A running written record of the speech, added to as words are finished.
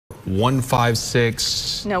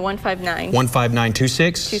156. No, 159.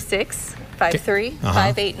 15926. 26 53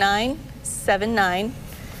 589 79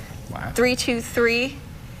 323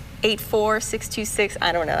 84626.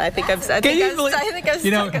 I don't know. I think I'm stuck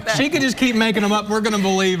at that. She could just keep making them up. We're going to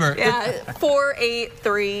believe her. Yeah,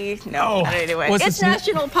 483. No. Anyway, it's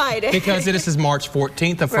National Pie Day. Because this is March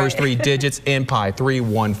 14th. The first three digits in pie,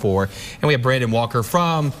 314. And we have Brandon Walker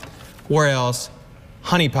from, where else?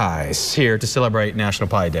 Honey Pies here to celebrate National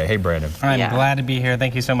Pie Day. Hey, Brandon. I'm glad to be here.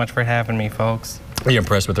 Thank you so much for having me, folks. Are you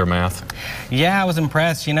impressed with their math? Yeah, I was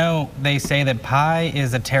impressed. You know, they say that pie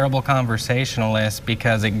is a terrible conversationalist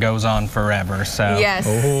because it goes on forever. So yes,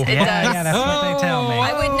 it does. Yeah, that's what they tell me.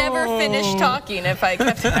 I would never finish talking if I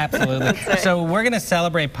kept it. Absolutely. So we're going to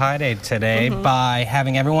celebrate Pie Day today by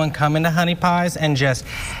having everyone come into Honey Pies and just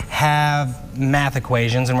have math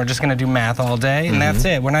equations, and we're just going to do math all day, and that's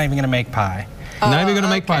it. We're not even going to make pie. Not even going to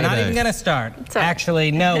make pie today. Not even going to start.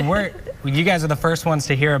 Actually, no, you guys are the first ones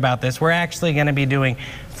to hear about this. We're actually going to be doing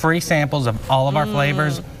free samples of all of our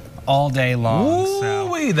flavors all day long.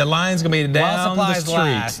 Ooh-wee, the line's going to be down the street.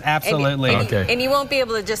 Last. Absolutely. And you won't be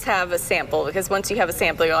able to just have a sample, because once you have a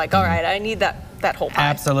sample, you're like, all right, I need that whole pie.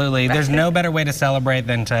 Absolutely. There's no better way to celebrate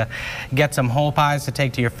than to get some whole pies to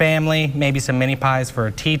take to your family, maybe some mini pies for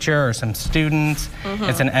a teacher or some students.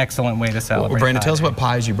 It's an excellent way to celebrate. Well, Brandon, tell us what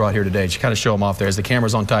pies you brought here today. Just kind of show them off there. As the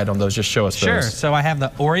camera's on tight on those, just show us those. Sure. So I have the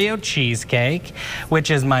Oreo cheesecake, which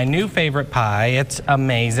is my new favorite pie. It's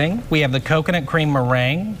amazing. We have the coconut cream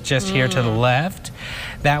meringue just here to the left.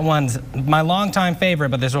 That one's my longtime favorite,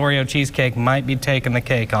 but this Oreo cheesecake might be taking the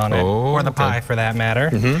cake on it, or the pie for that matter.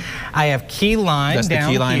 I have key lime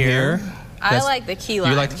down here. I like the key lime.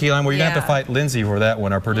 You like the key lime? Well, you're going to have to fight Lindsay for that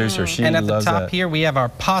one, our producer. She loves that. And at the top here, we have our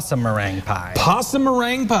possum meringue pie. Possum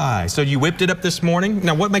meringue pie. So you whipped it up this morning?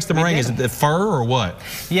 Now, what makes the meringue? Is it the fur or what?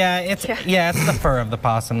 Yeah, it's the fur of the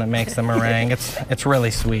possum that makes the meringue. It's really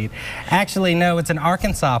sweet. Actually, no, it's an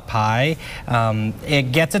Arkansas pie.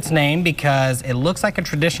 It gets its name because it looks like a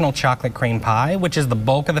traditional chocolate cream pie, which is the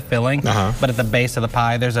bulk of the filling. But at the base of the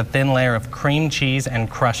pie, there's a thin layer of cream cheese and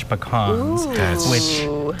crushed pecans, which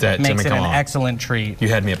makes it an excellent treat. You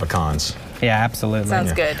had me at pecans. Yeah, absolutely.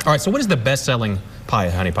 Sounds good. All right, so what is the best-selling pie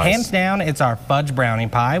at Honey Pies? Hands down, it's our fudge brownie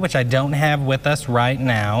pie, which I don't have with us right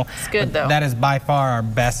now. It's good, though. That is by far our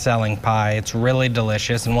best-selling pie. It's really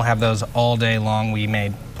delicious, and we'll have those all day long. We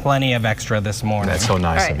made plenty of extra this morning. That's so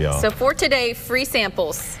nice of y'all. So for today, free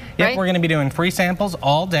samples. Yep, we're going to be doing free samples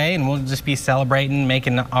all day, and we'll just be celebrating,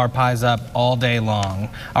 making our pies up all day long.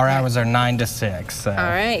 Our hours are 9 to 6. So. All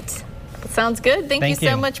right. Sounds good. Thank you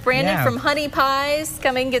so much, Brandon, from Honey Pies.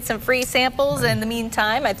 Come in and get some free samples. In the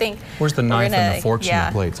meantime, I think where's the knife and the forks and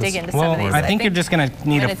the plates? Dig into some of these. I think you're just going to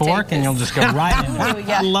need a fork, and you'll just go right in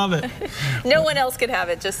there. I love it. No one else could have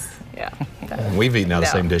it. Just We've eaten out of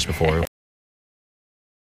the same dish before.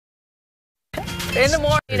 In the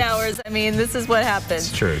morning hours, I mean, this is what happens.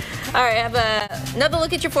 It's true. All right, have another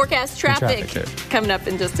look at your forecast. Traffic coming up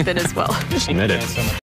in just a bit as well. Just a minute.